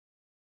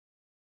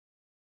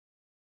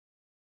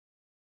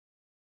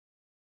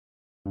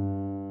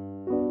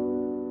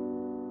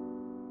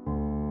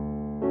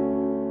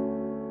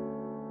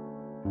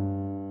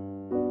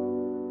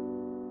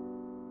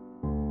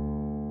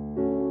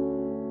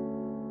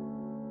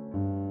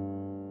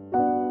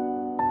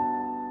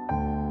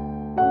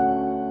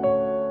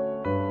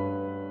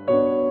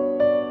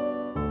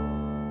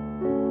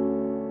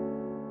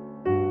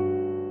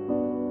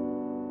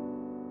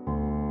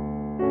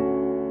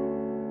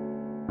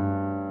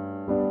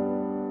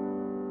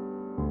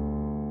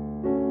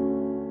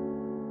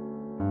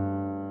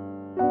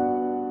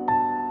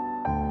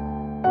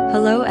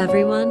Hello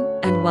everyone,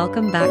 and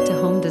welcome back to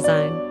Home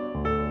Design.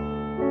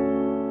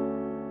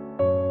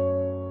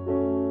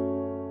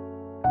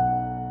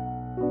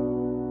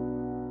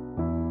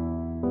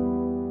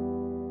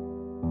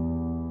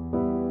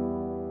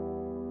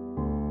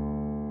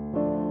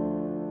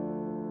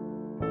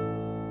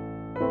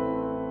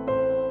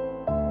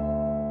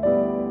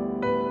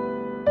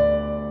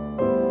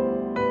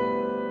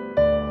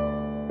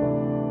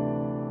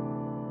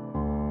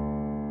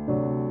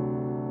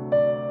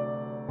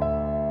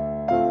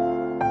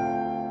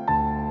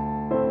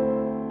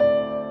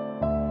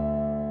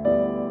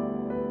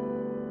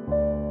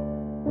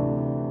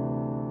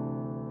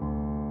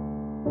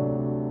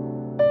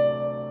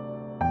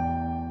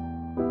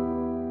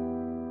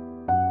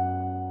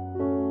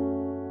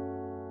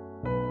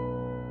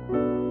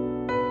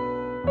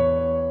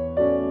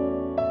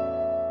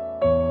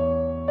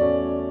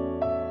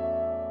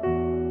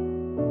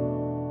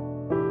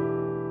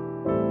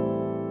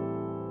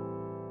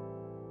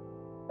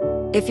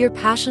 If you're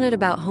passionate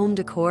about home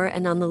decor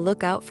and on the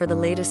lookout for the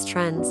latest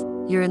trends,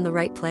 you're in the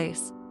right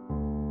place.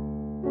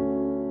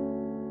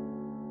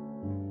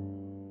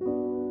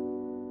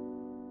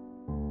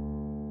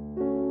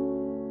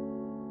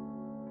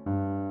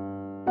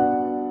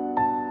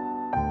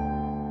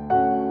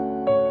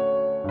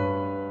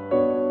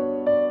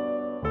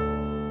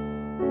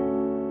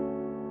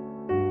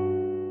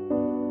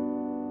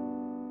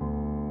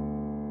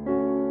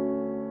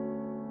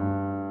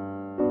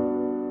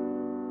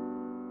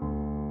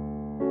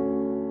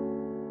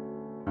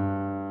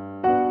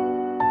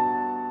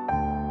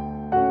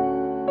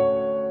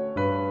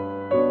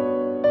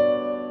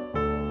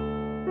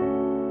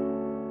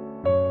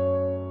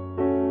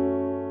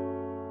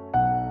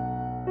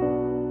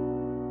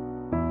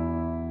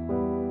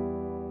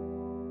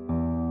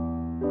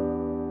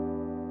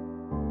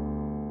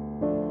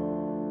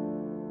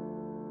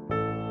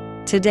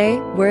 Today,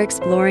 we're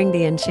exploring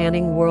the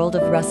enchanting world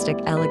of rustic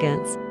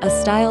elegance, a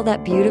style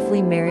that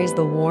beautifully marries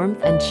the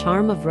warmth and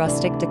charm of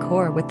rustic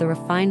decor with the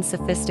refined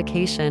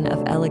sophistication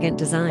of elegant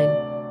design.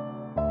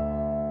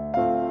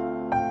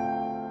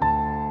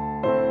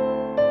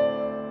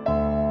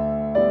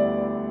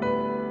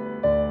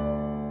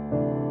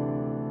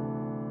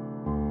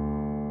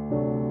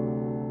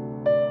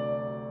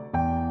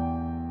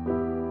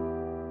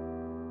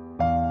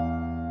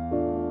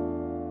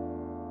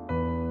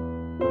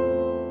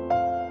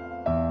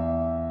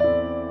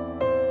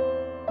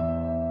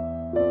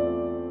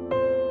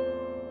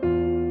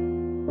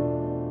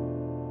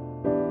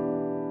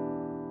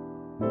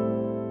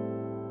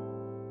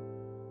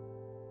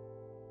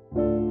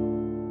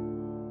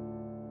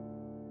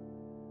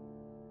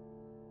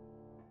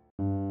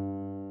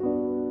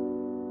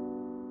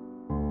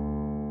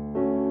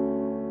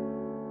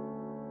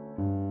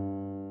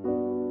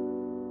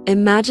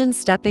 Imagine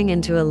stepping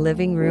into a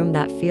living room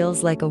that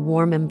feels like a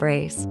warm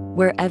embrace,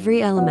 where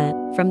every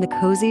element, from the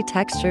cozy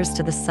textures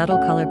to the subtle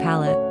color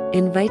palette,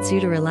 invites you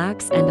to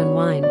relax and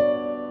unwind.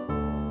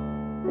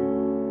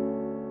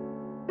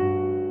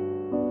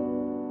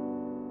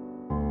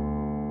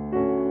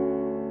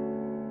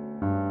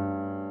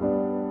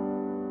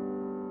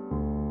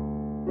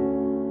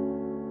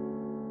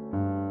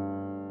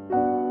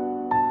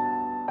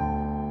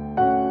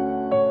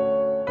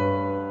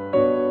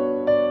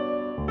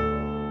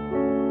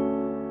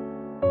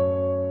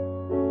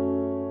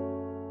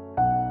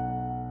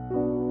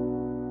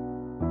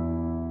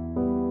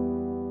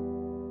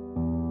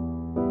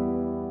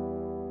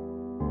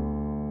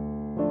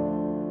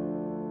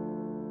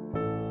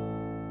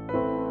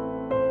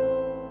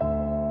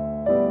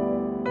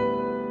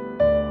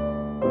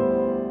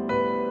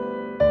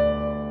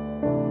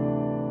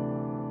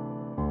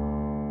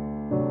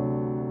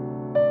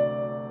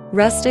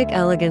 Rustic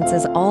elegance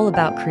is all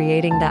about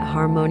creating that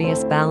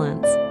harmonious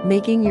balance,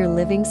 making your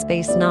living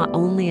space not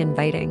only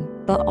inviting,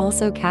 but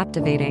also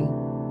captivating.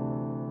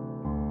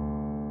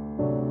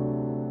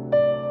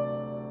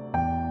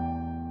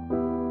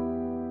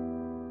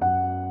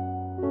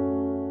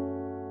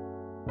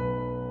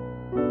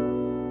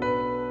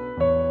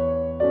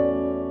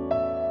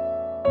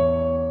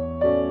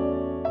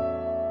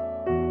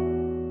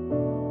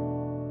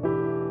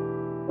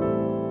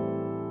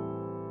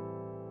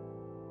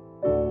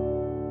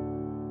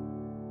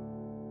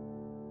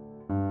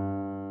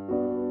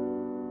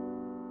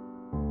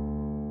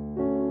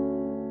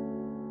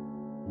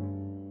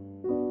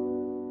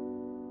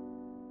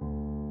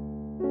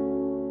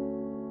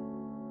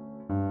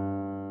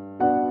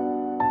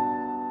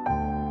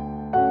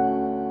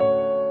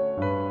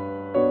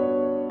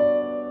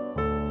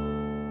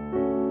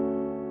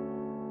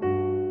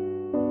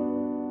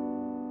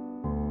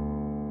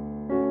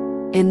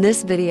 In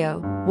this video,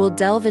 we'll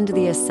delve into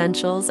the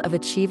essentials of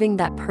achieving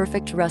that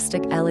perfect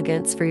rustic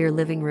elegance for your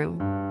living room.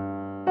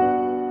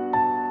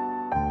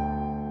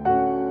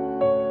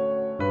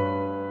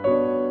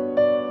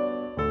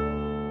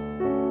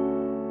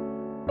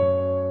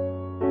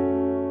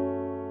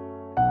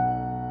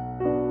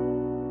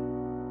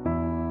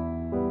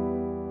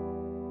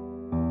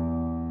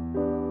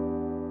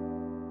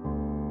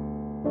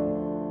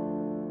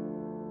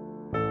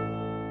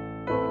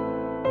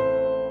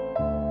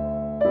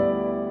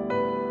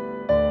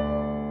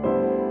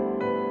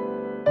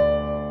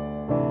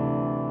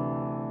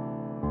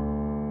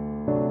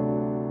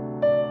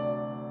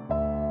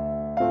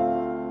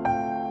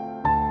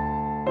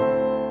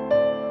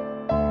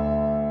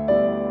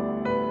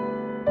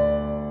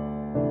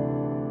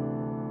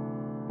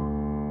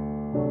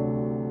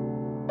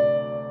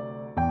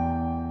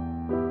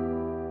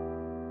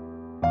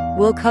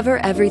 We'll cover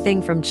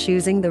everything from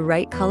choosing the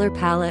right color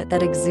palette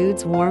that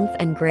exudes warmth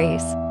and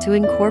grace to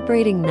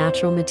incorporating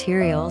natural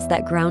materials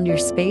that ground your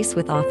space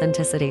with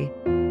authenticity.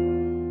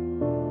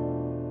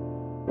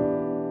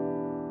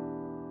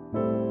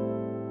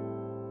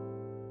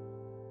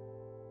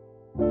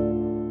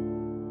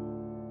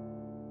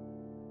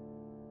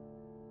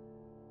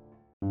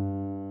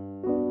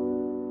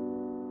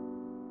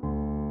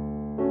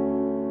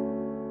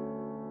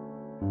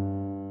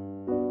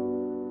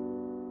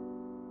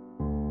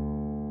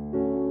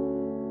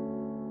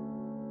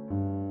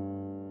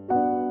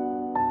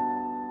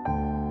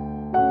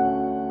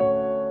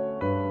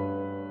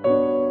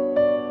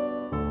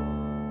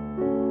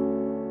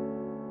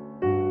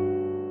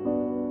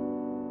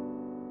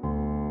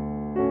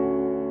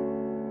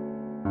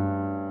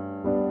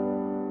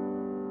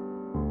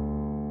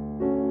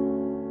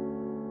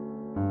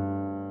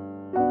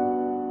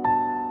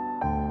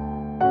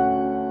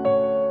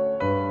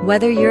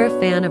 Whether you're a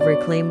fan of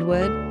reclaimed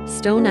wood,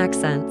 stone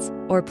accents,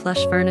 or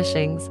plush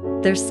furnishings,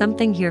 there's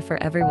something here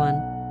for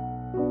everyone.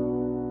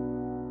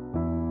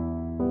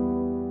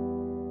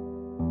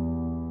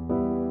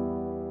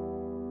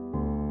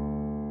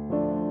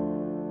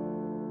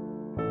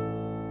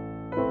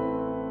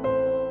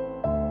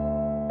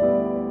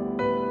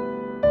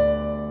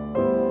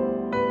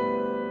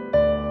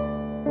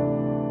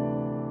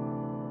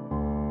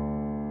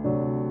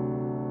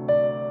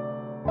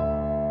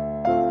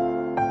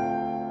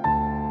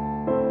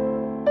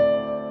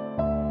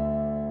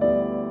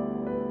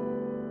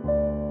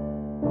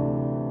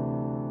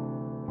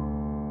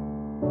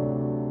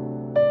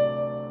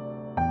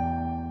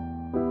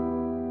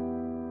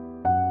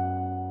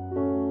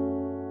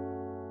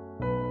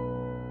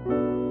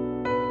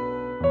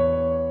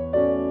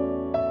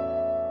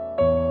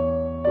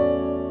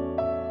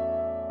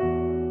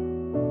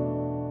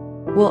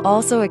 We'll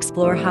also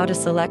explore how to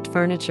select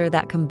furniture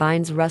that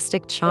combines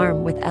rustic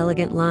charm with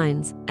elegant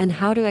lines, and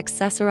how to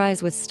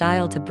accessorize with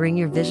style to bring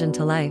your vision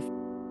to life.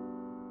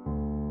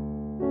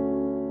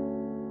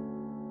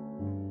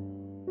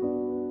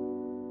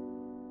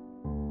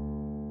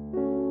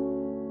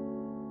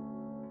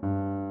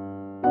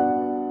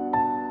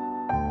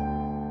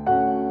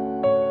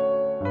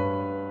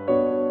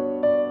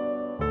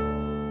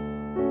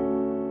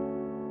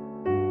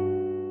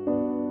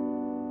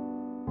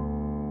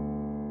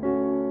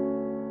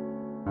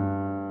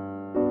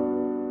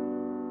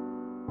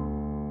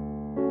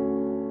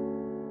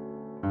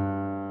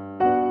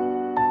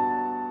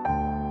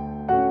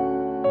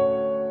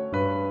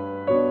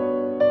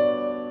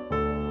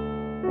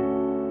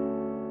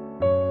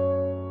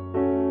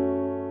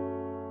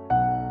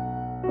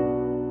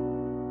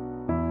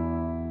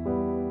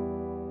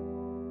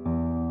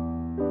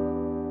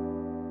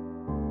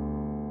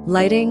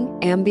 Lighting,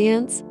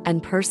 ambience,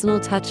 and personal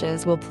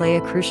touches will play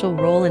a crucial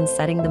role in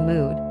setting the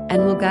mood,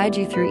 and will guide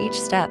you through each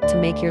step to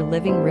make your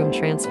living room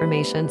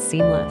transformation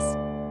seamless.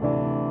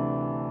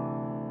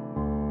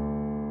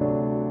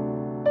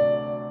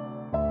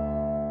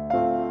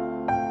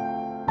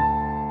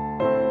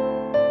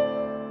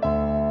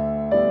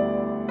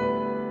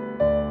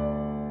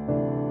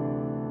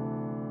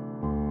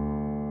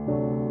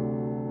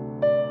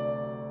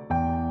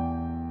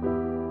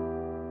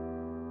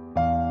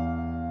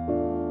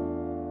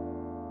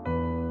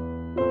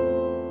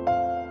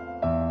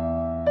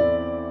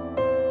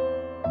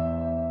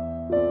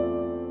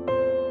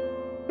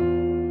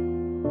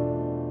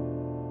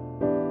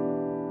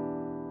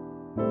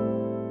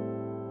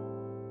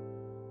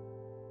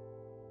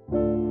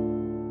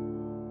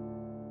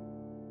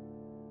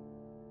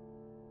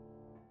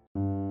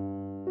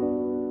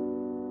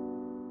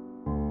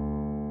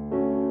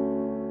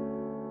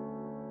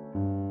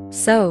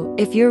 So,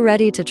 if you're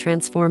ready to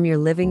transform your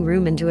living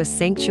room into a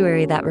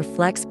sanctuary that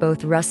reflects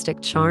both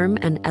rustic charm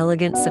and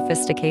elegant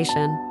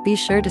sophistication, be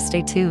sure to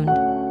stay tuned.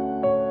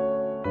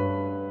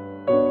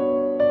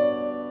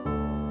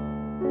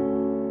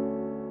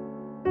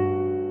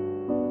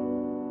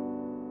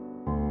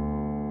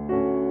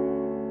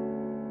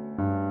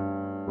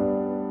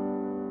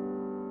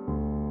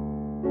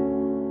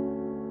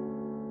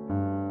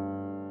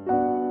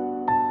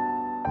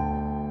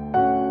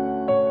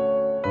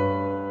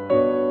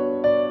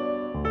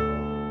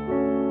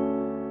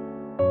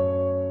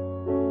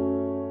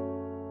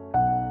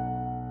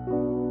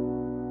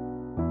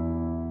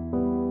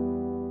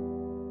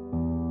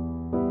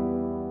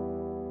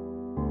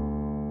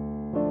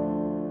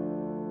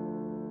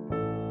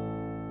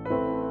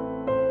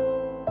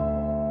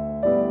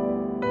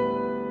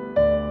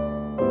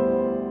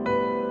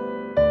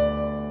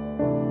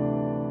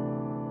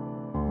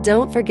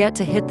 Don't forget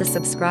to hit the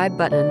subscribe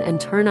button and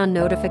turn on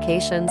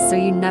notifications so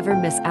you never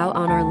miss out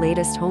on our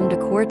latest home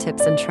decor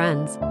tips and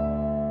trends.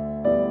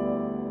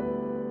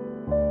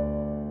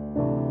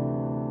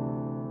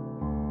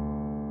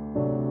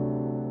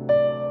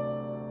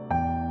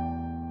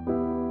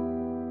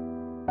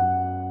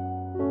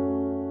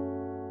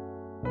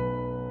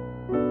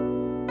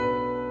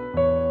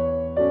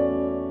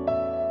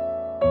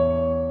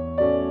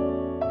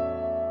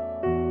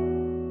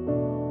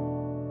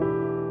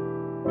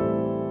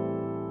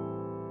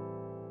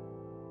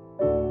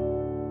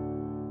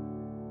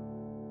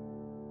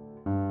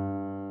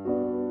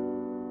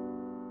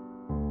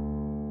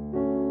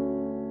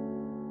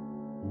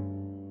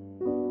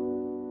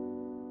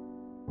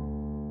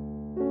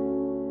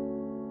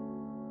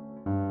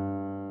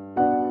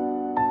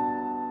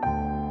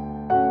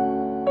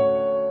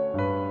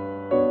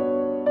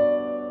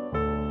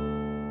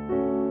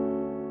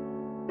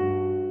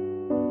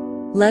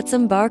 Let's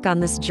embark on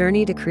this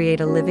journey to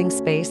create a living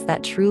space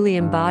that truly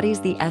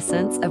embodies the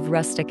essence of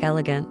rustic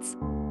elegance.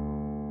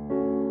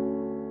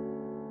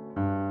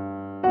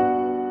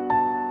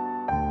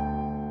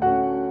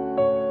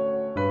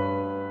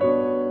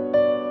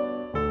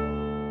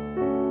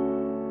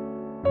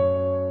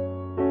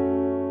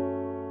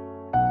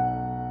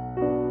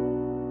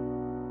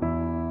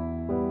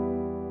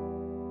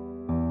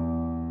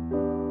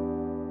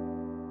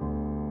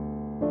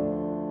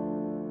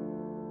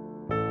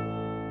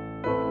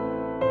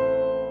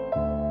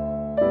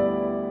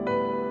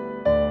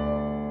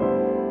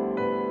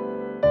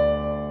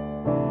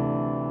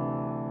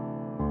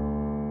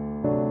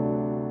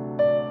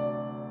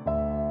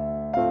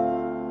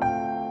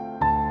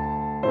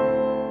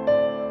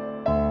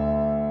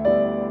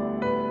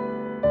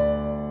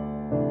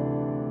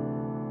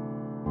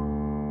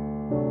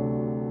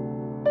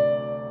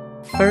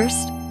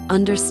 First,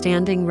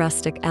 understanding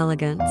rustic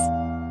elegance.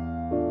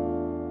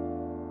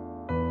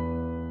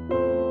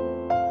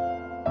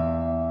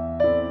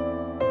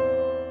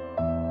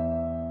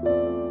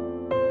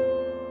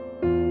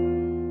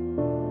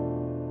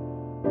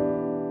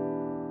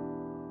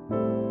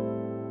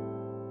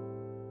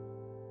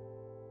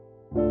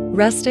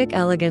 Rustic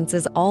elegance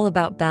is all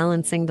about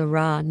balancing the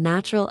raw,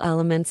 natural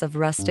elements of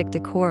rustic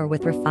decor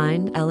with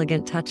refined,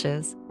 elegant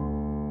touches.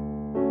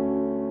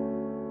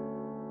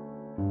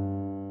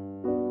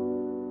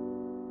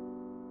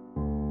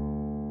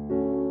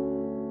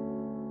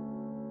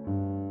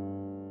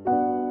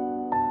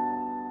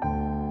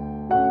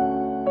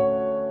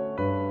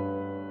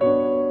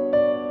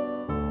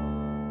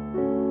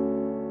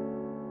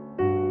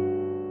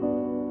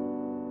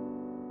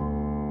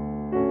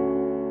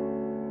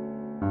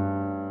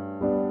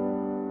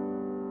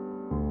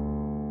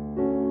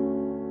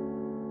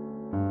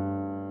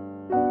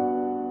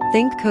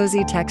 Think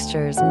cozy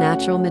textures,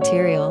 natural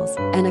materials,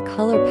 and a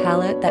color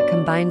palette that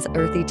combines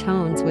earthy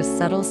tones with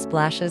subtle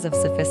splashes of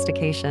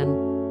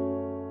sophistication.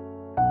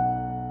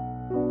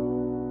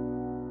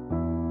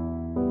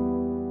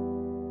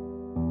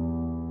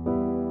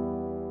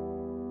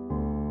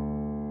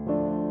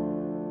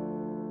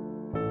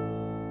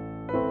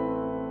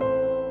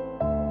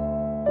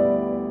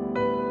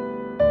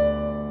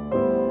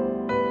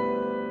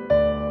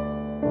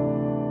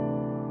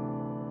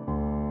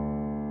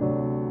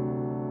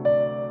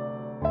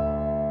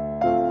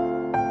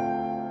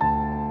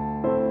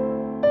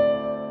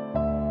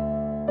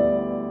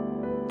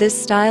 This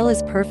style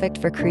is perfect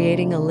for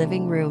creating a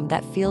living room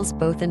that feels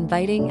both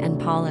inviting and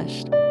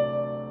polished.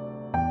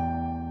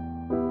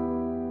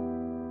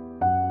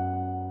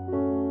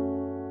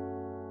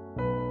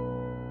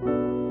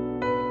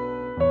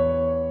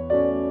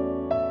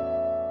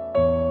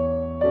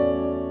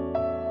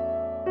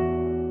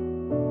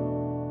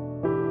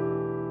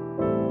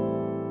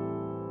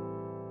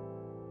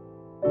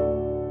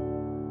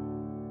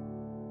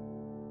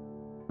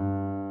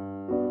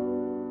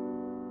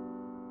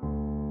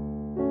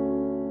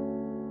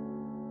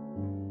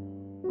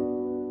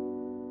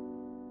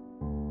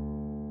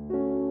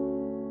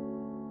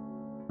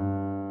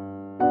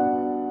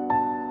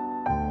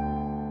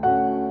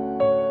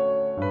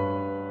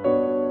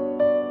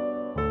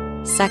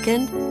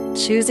 Second,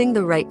 choosing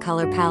the right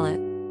color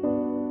palette.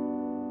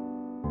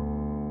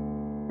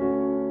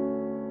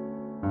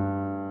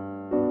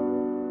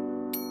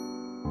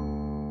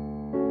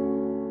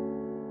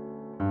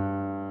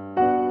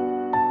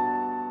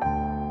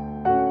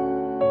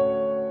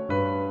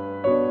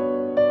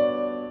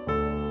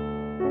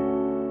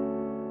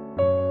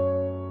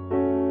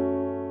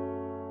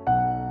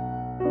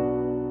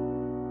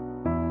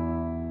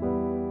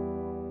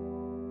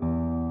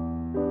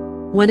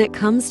 When it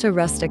comes to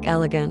rustic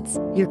elegance,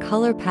 your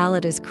color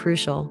palette is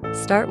crucial.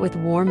 Start with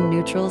warm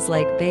neutrals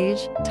like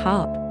beige,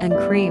 taupe, and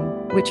cream,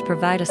 which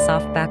provide a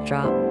soft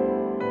backdrop.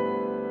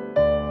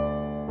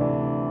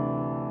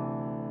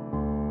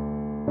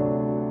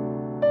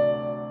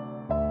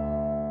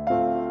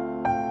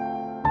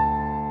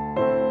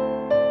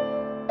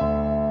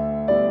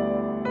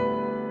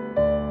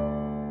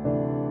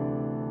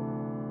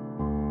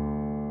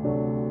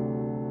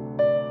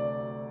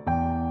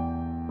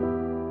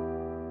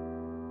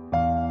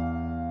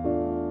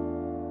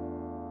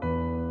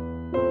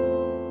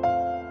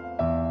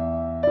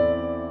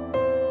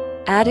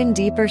 Add in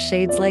deeper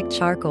shades like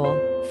charcoal,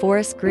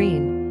 forest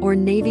green, or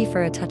navy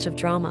for a touch of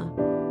drama.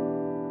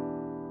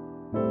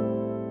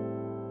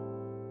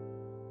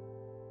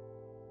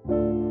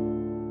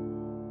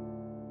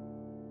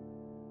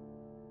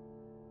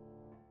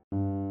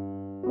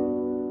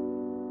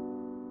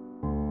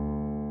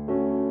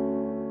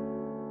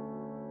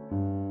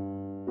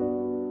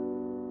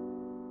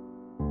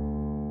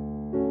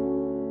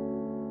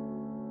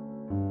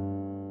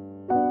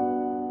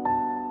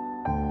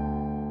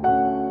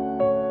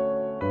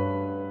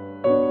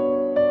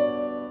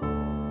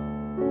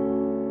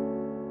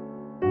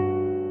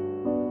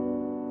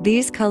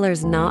 These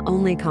colors not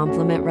only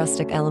complement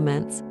rustic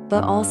elements,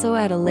 but also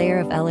add a layer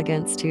of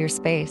elegance to your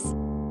space.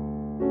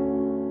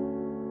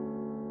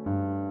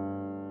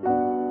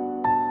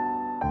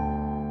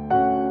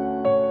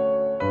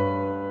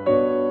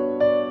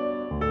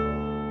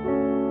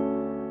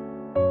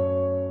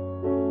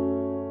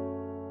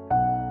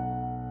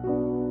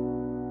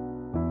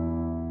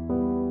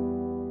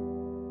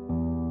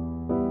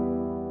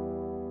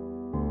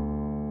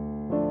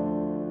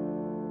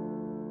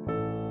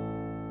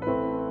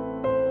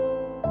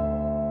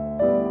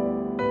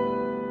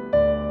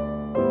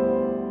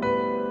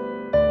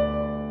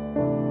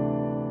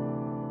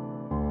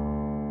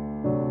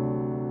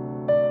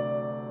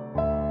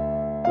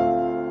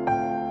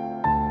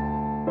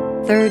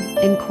 Third,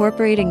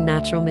 incorporating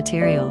natural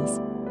materials.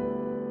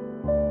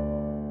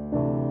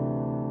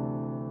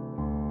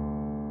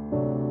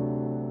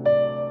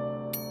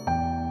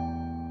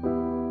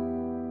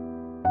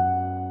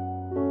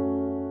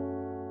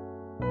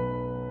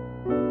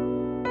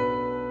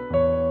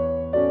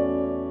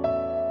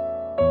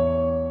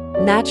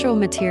 Natural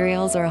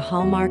materials are a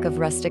hallmark of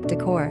rustic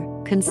decor.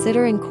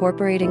 Consider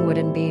incorporating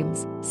wooden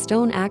beams,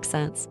 stone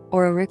accents,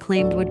 or a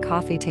reclaimed wood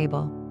coffee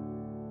table.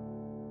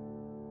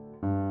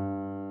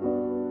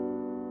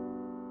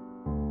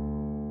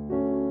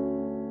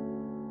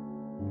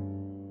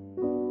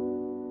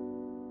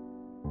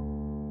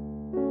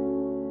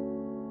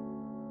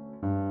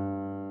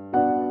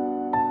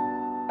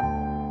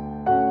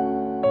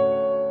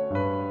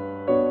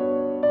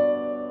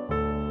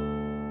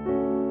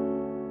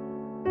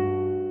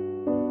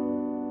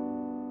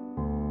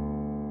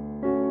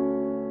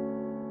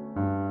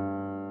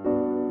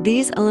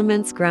 These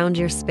elements ground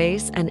your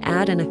space and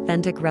add an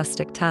authentic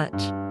rustic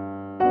touch.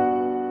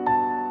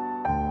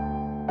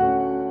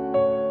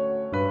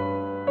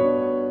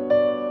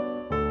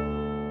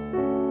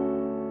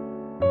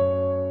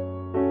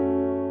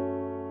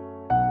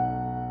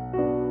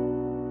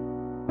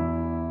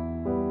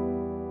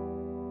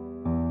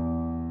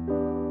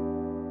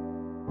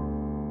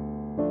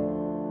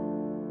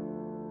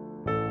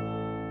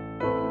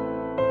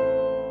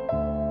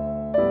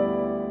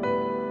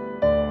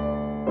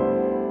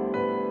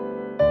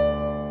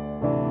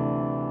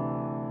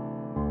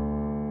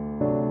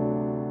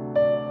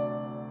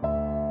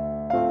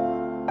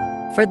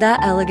 For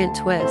that elegant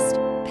twist,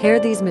 pair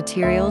these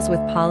materials with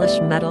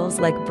polished metals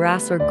like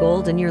brass or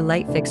gold in your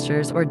light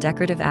fixtures or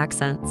decorative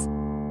accents.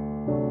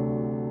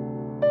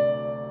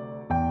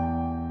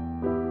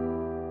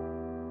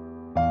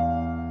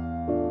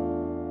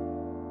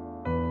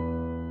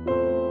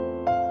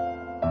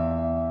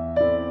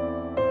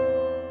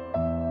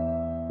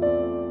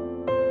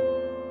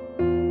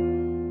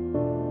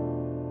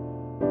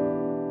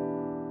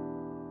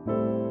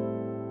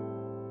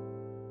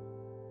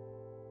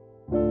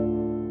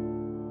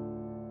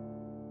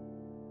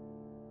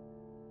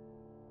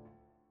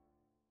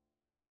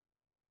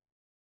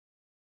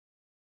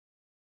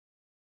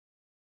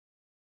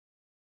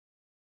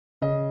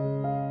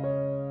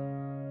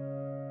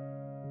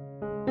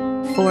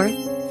 Fourth,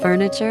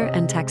 furniture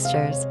and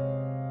textures.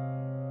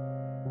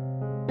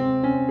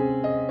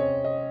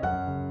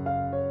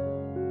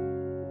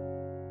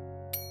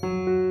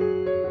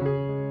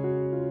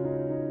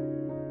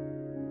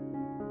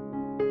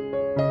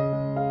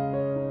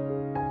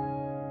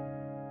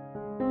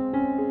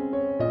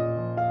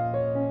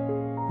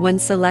 When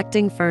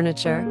selecting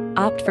furniture,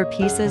 opt for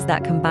pieces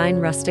that combine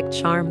rustic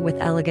charm with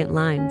elegant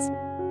lines.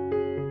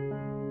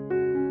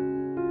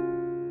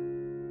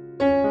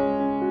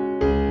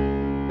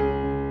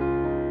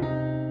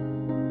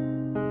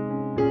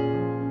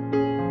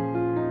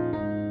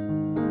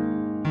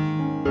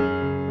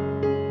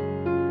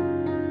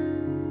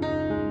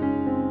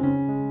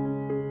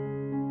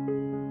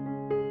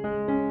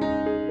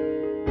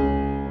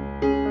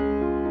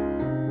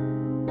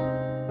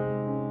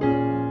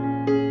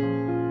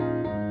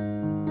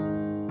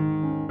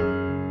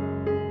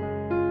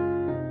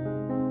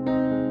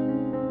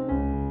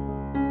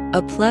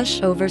 A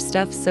plush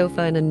overstuffed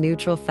sofa in a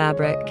neutral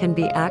fabric can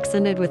be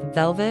accented with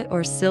velvet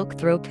or silk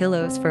throw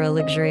pillows for a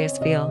luxurious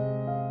feel.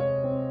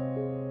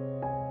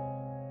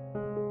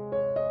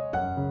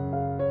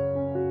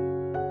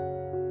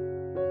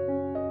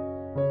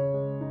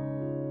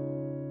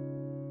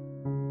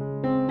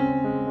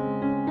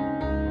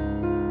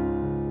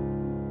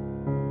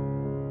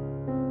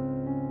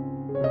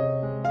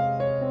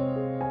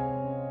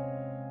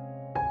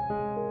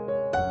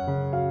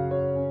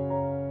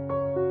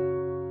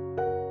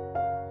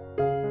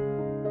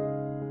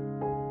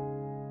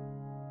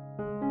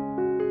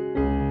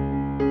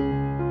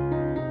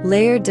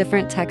 Layer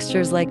different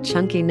textures like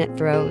chunky knit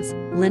throws,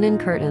 linen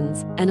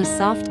curtains, and a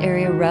soft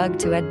area rug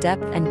to add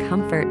depth and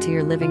comfort to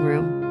your living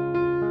room.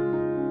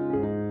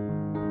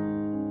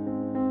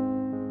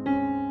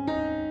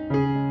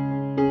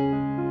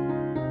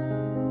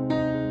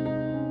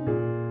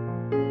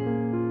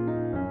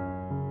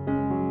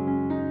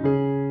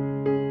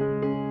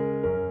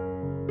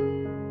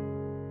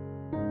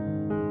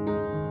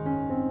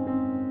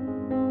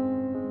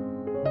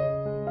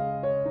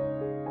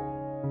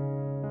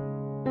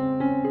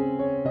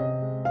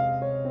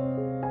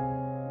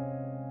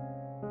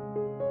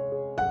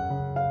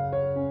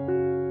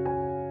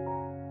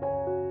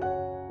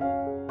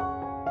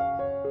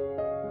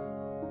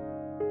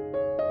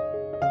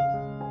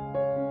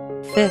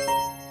 Fifth,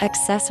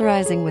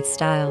 accessorizing with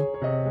style.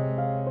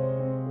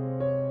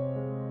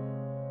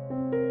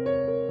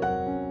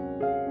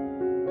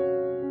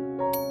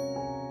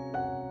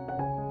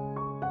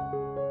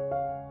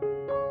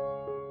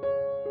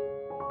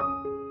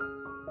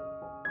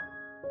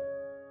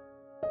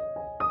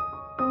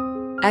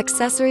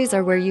 Accessories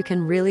are where you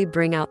can really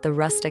bring out the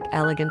rustic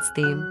elegance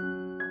theme.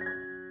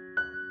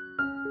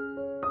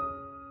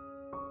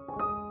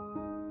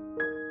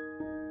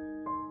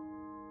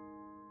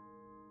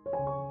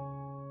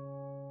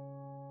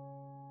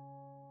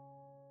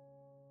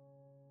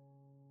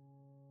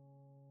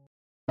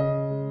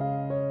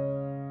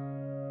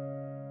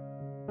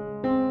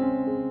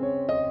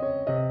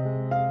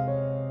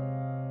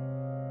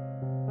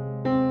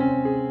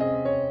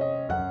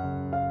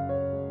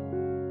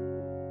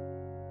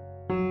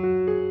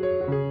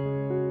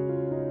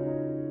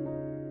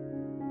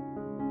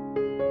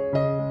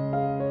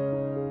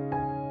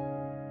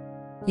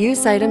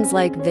 Use items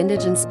like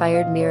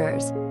vintage-inspired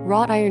mirrors,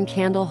 wrought iron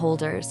candle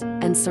holders,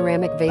 and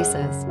ceramic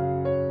vases.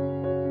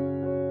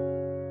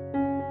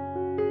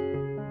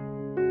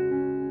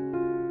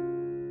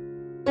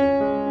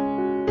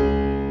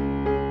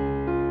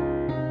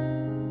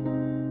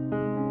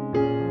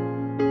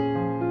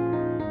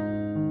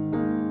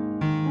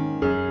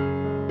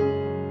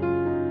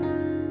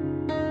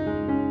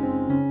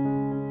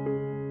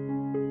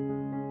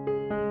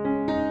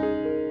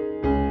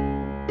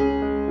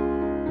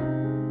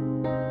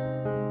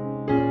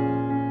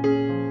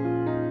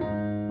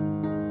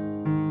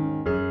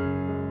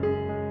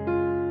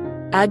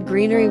 Add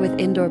greenery with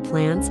indoor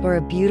plants or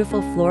a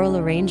beautiful floral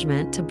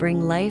arrangement to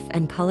bring life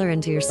and color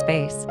into your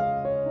space.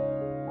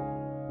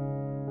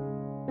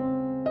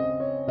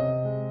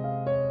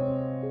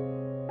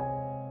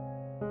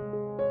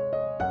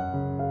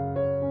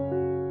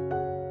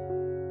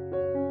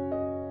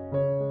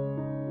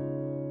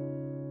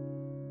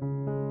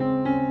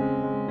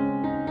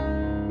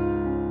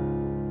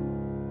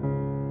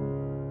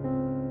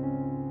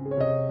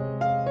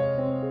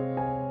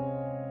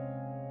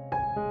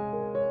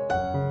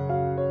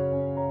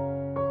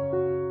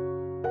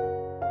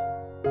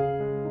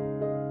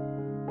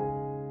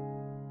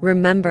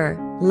 Remember,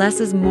 less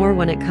is more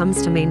when it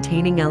comes to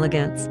maintaining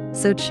elegance,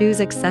 so choose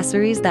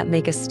accessories that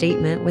make a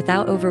statement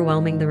without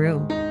overwhelming the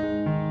room.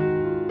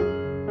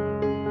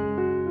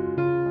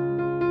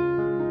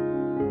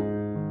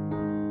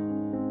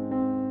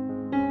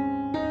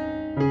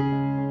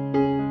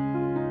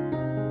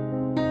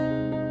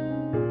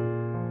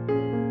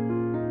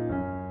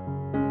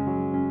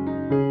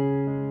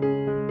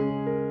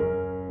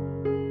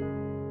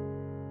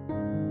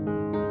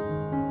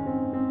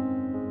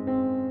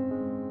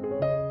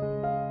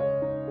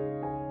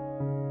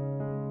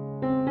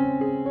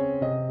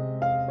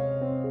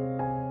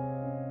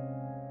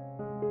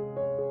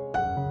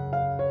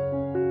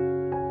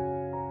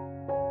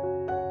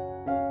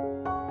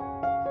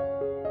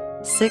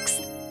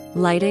 Sixth,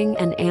 lighting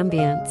and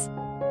ambience.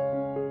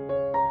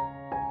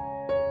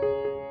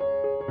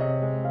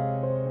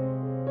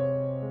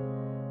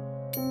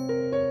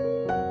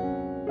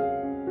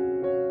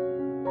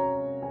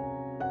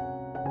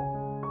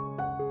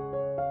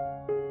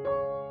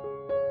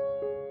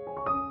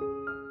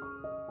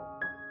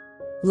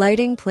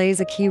 Lighting plays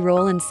a key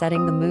role in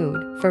setting the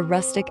mood. For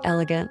rustic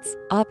elegance,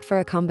 opt for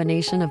a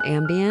combination of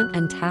ambient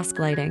and task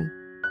lighting.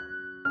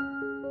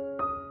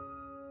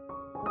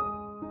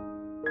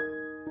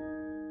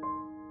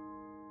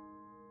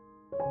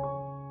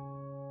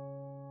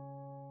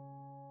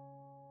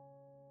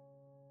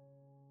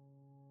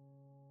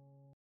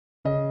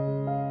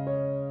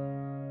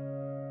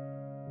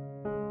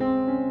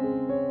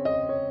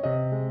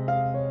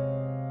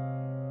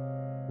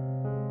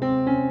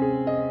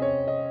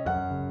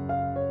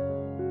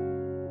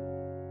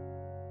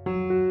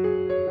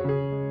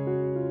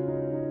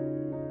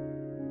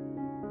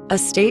 A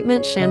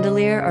statement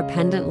chandelier or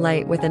pendant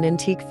light with an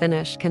antique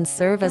finish can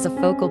serve as a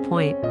focal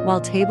point,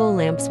 while table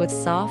lamps with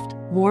soft,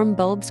 warm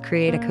bulbs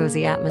create a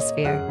cozy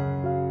atmosphere.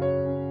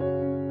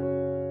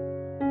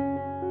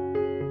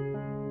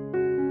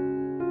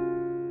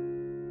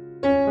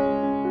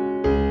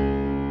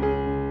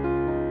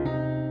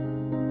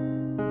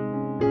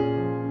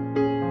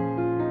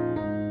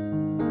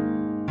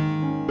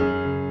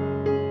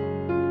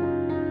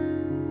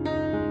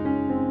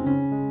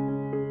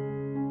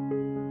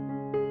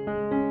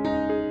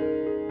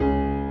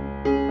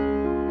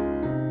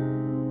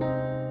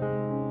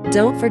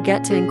 Don't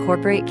forget to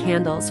incorporate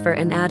candles for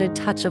an added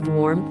touch of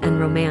warmth and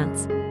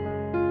romance.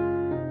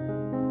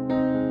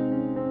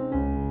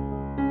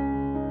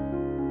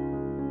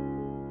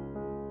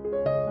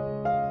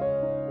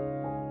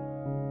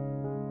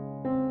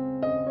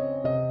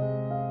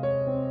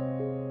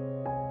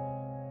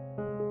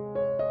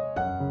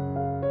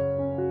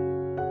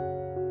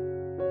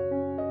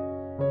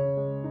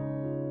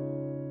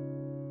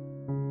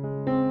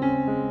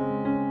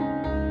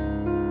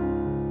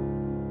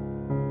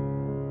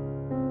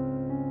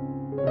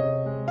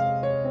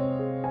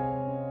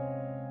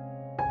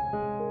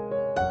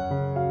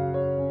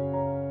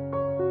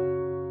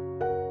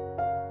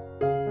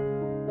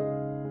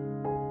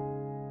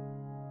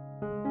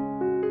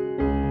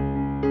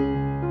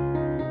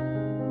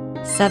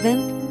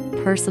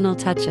 Seventh, personal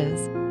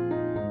touches.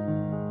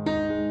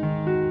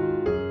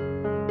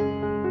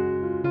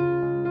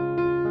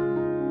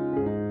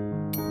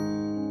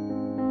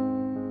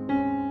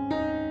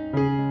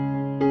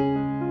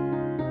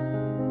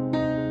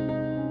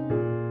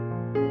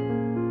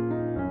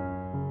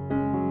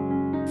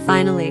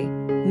 Finally,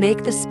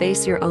 make the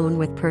space your own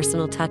with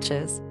personal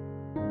touches.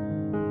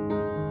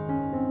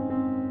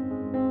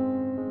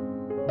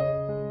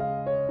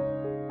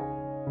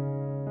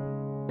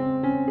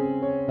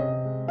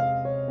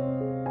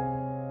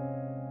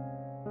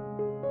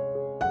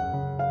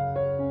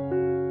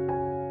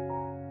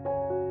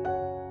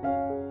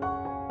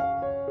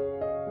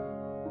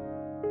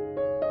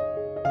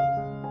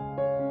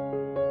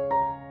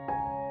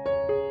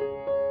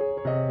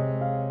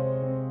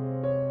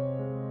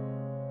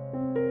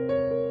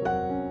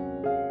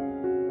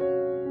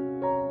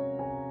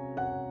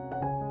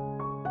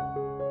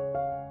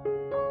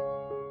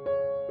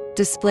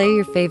 Display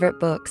your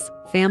favorite books,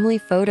 family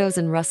photos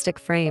in rustic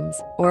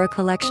frames, or a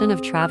collection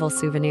of travel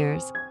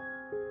souvenirs.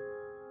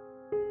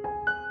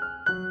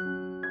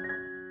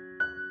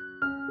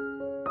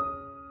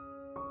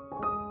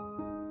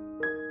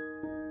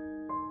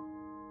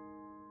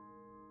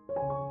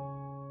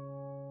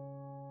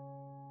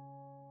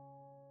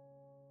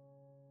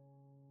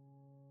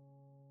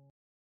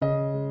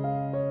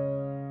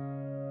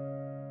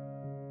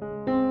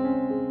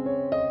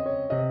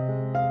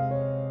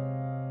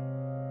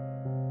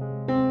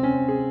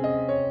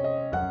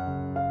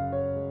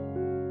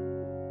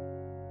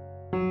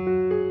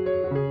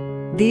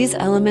 These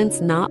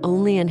elements not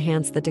only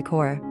enhance the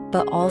decor,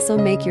 but also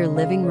make your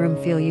living room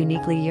feel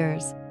uniquely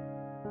yours.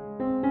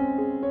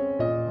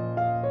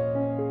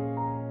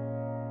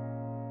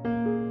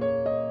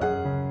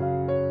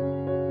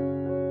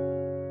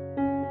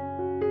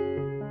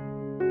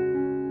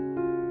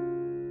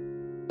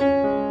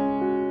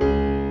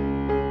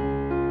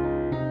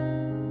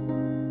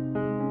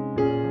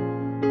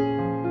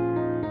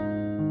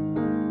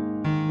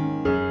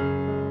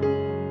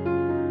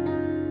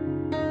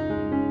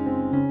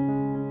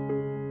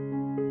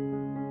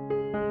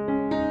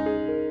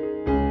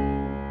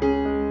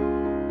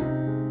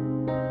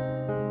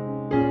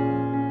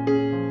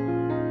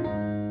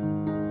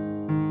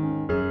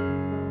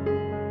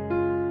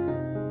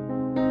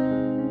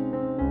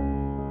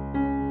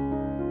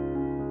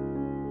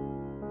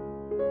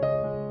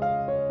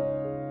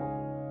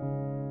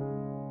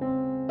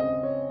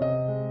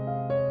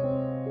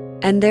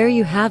 And there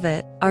you have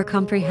it, our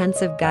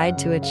comprehensive guide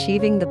to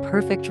achieving the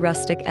perfect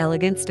rustic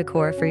elegance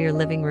decor for your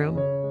living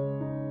room.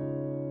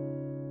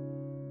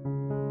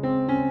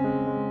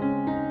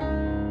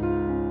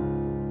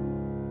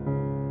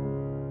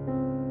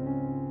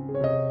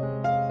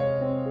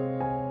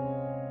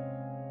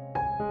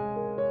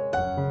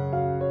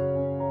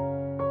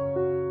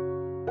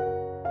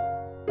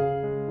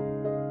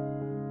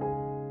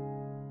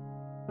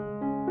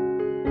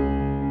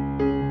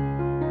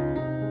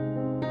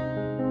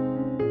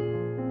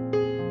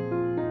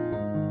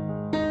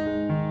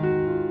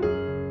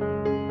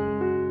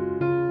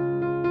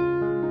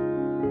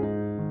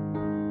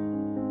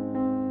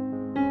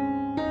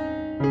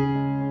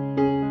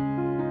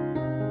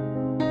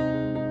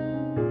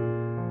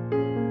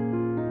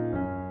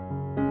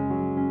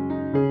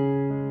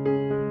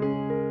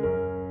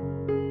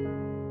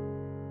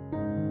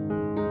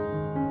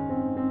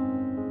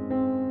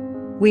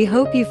 We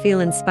hope you feel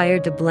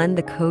inspired to blend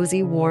the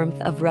cozy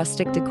warmth of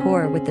rustic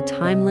decor with the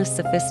timeless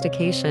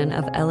sophistication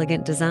of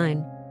elegant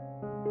design.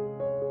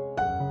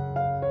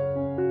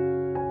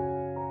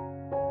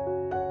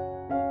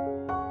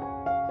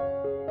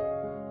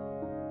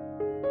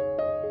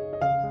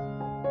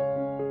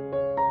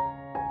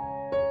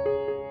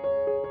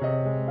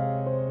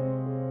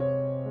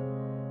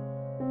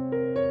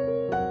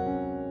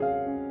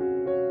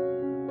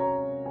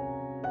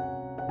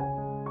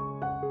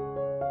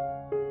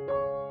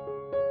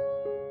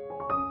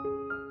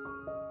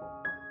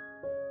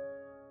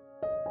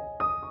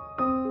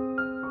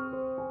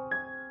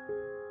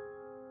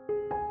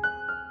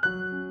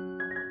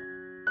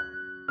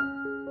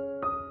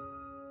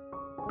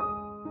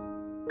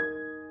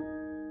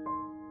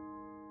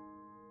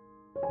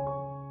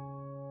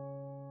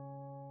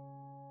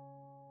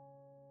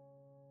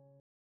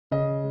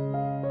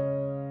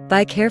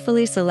 By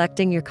carefully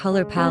selecting your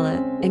color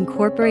palette,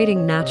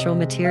 incorporating natural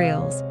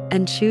materials,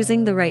 and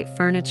choosing the right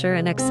furniture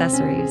and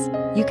accessories,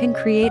 you can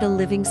create a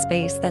living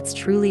space that's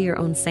truly your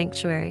own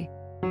sanctuary.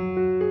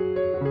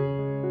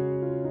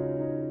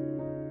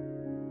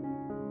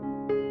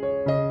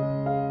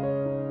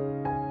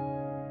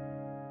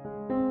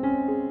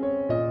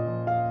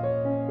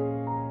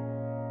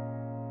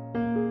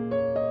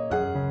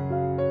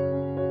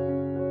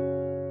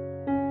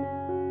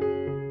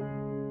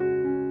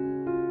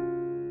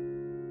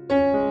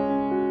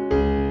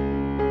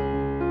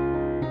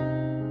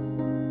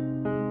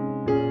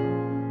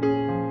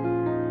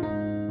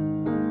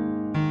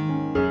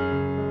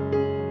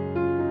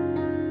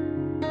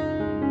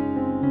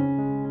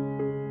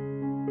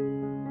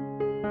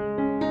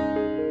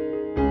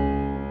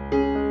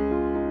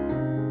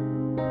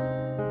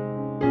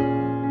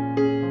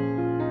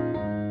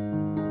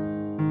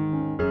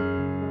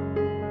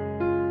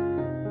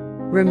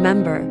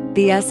 Remember,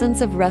 the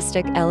essence of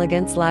rustic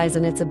elegance lies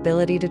in its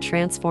ability to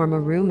transform a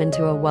room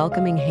into a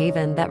welcoming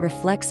haven that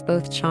reflects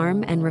both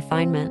charm and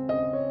refinement.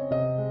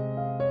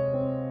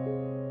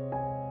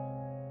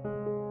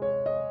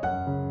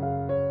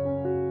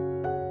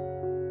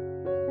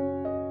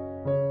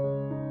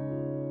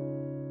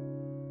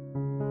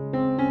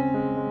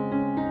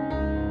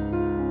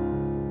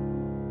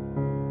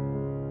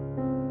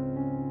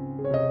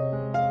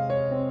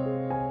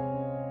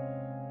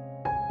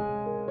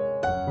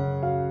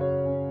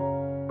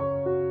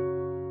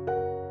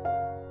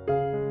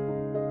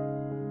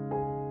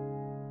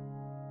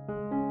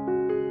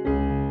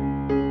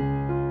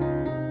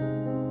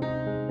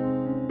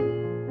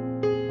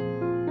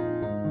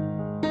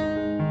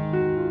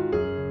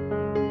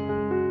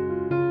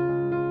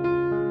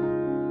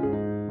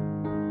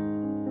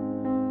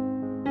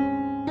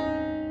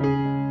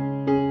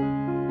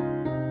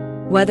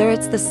 Whether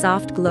it's the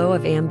soft glow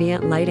of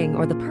ambient lighting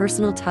or the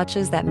personal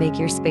touches that make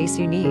your space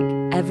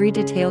unique, every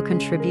detail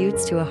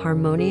contributes to a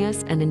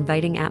harmonious and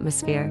inviting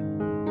atmosphere.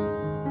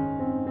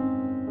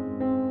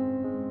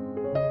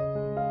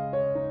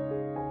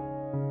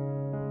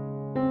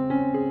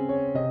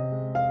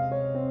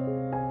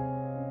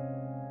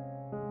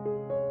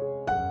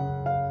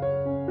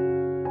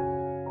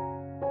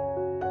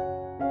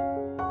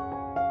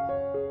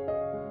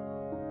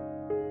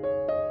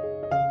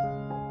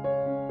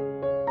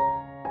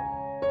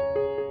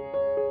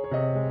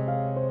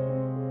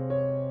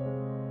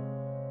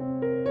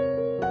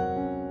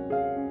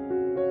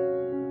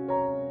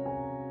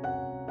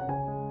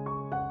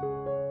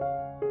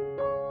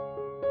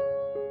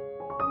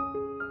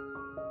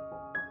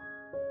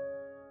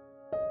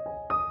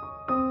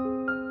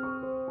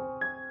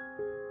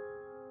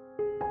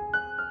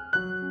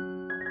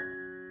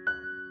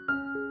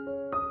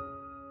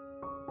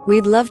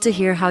 We'd love to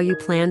hear how you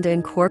plan to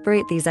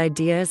incorporate these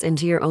ideas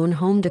into your own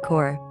home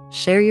decor.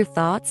 Share your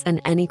thoughts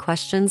and any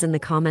questions in the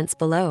comments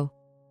below.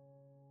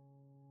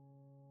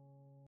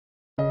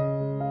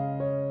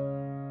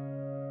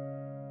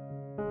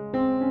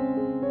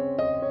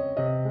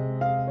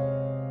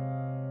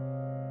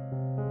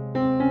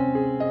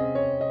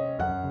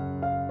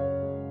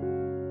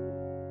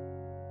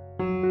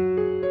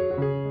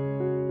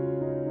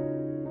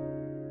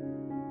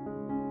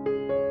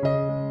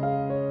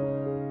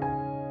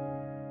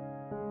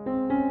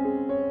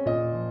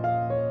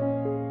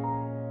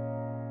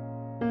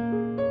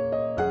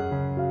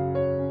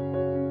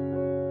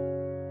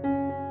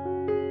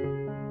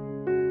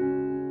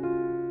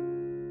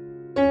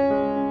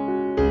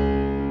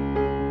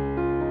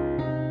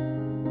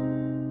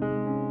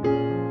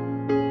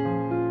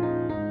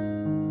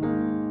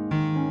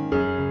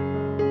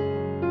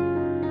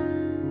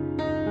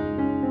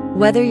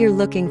 Whether you're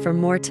looking for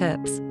more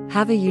tips,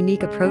 have a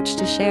unique approach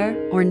to share,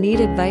 or need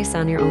advice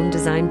on your own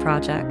design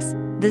projects,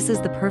 this is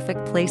the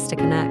perfect place to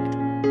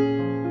connect.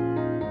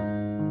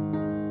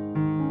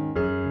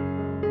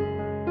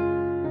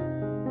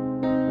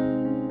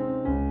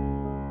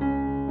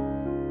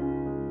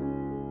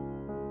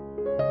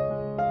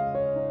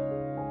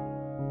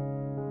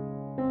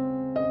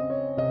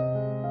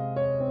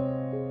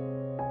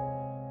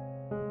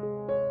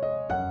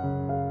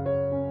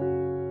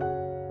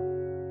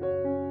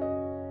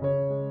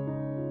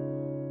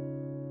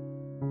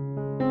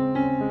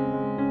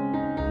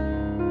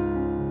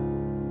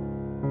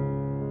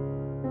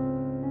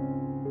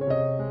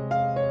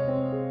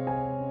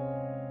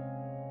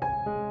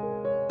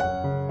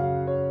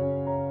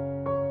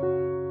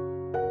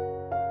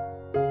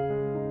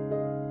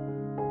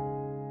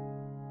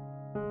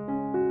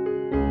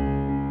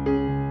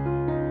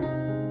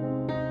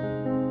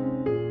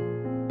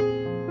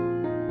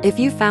 If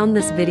you found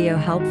this video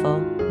helpful,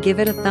 give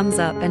it a thumbs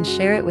up and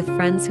share it with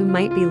friends who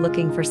might be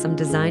looking for some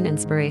design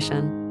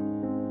inspiration.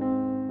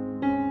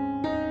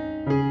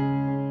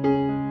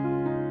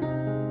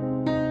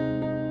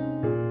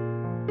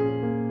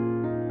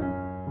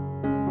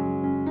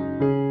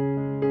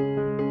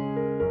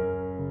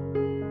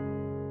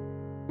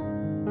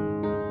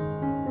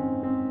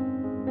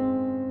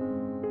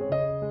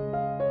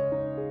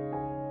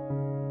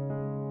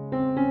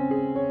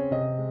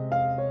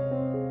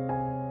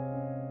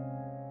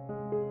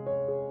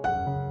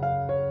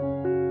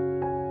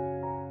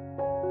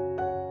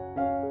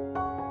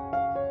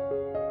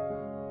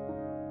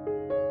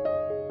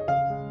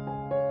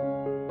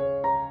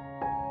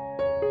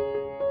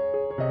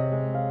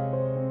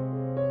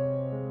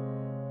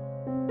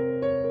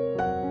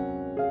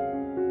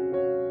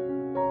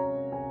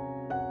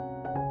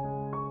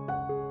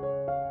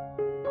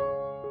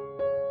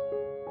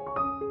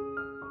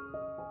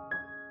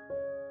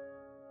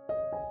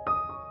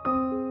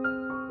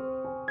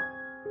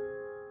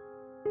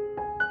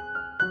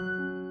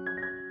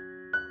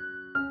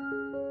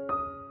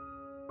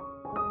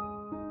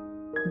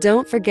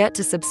 Don't forget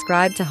to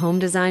subscribe to Home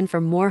Design for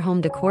more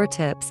home decor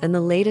tips and the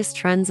latest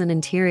trends in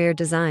interior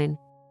design.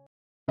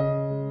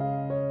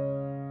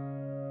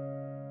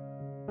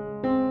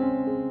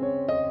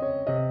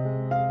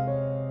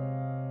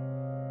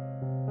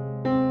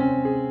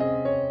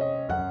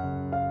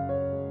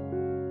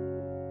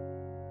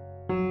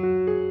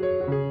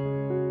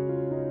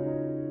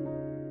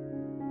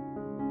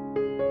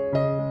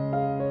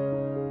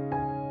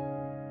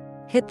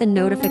 Hit the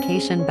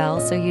notification bell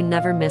so you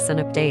never miss an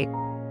update.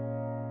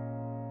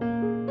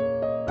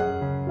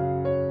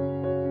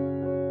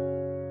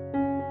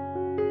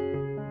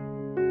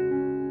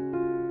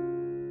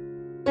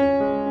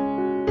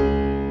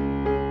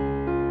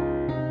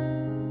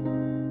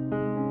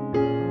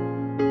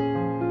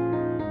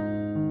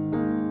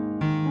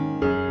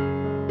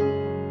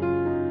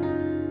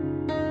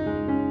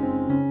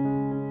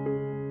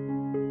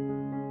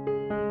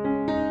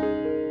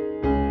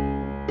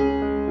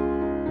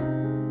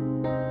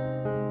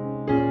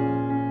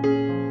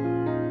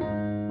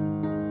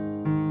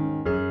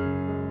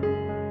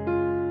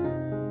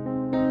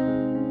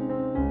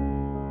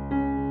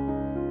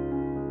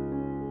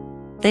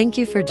 Thank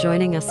you for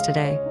joining us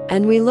today,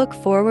 and we look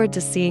forward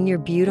to seeing your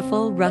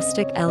beautiful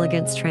rustic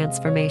elegance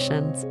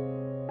transformations.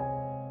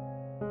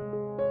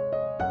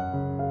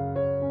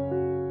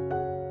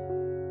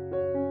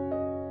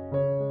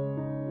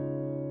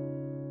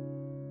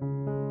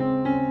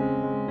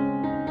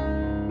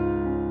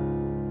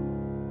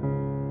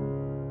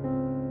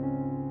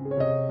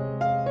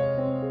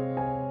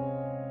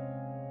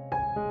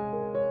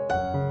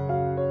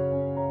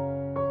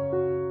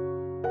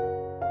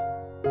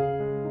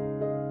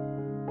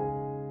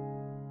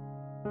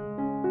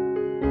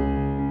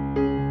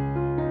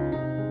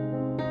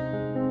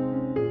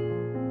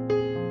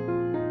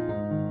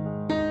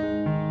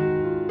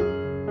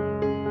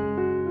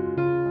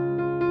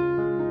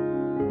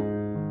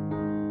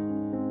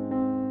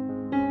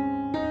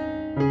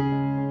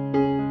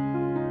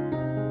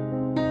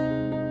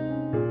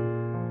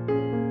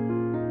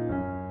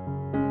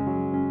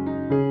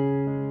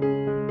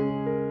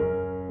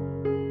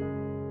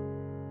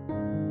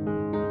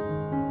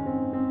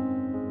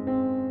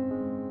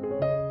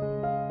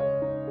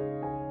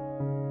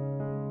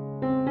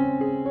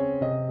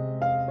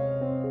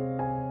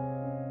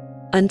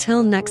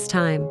 Until next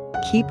time,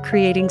 keep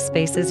creating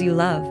spaces you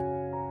love.